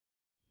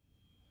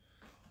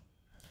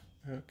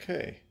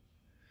Okay,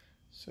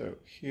 so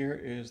here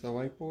is the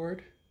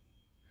whiteboard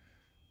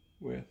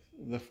with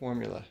the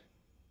formula.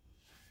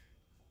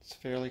 It's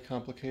fairly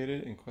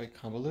complicated and quite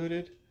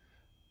convoluted.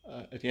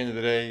 At the end of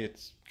the day,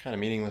 it's kind of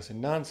meaningless and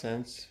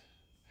nonsense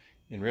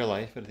in real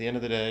life, but at the end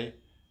of the day,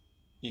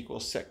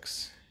 equals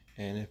 6.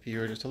 And if you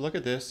were just to look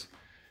at this,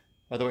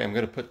 by the way, I'm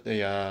going to put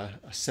a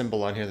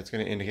symbol on here that's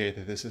going to indicate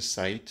that this is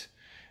site.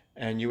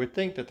 And you would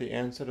think that the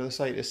answer to the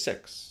site is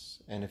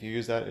 6. And if you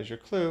use that as your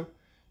clue,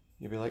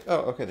 you'd be like, oh,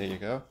 okay, there you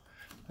go.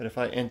 But if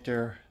I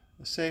enter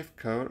the safe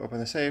code, open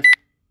the safe,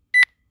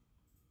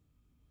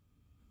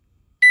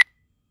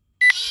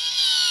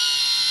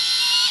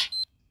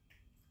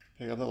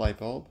 pick up the light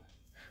bulb.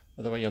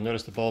 By the way, you'll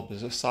notice the bulb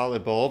is a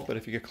solid bulb, but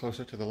if you get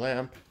closer to the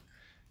lamp,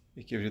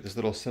 it gives you this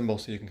little symbol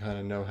so you can kind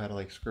of know how to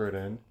like screw it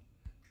in.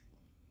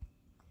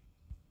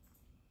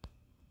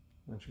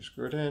 Once you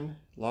screw it in,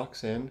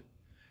 locks in,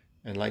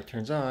 and light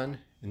turns on.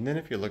 And then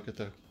if you look at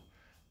the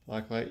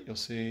black light, you'll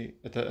see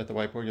at the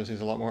whiteboard, you'll see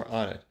there's a lot more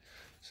on it.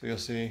 So you'll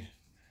see,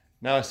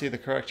 now I see the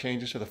correct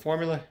changes to the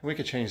formula. We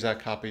could change that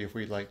copy if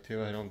we'd like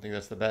to. I don't think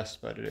that's the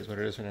best, but it is what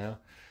it is for now.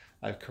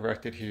 I've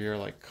corrected here,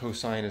 like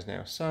cosine is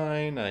now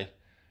sine. I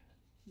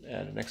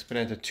add an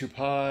exponent to 2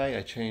 pi.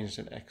 I changed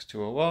an x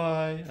to a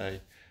y.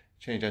 I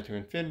changed that to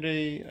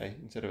infinity.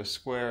 Instead of a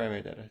square, I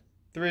made that a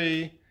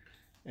 3.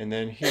 And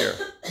then here,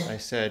 I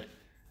said,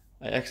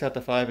 I x out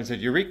the 5 and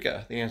said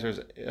eureka. The answer is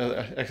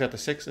x out the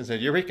 6 and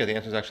said eureka. The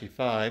answer is actually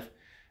 5.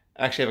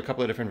 I actually have a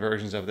couple of different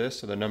versions of this,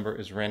 so the number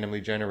is randomly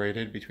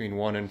generated between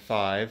 1 and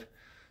 5.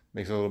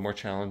 Makes it a little more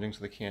challenging, so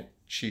they can't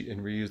cheat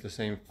and reuse the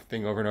same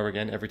thing over and over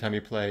again. Every time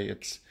you play,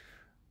 it's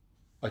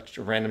a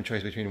random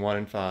choice between 1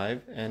 and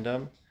 5.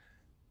 And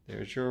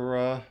there's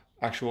your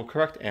actual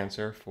correct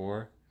answer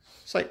for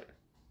site.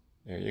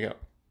 There you go.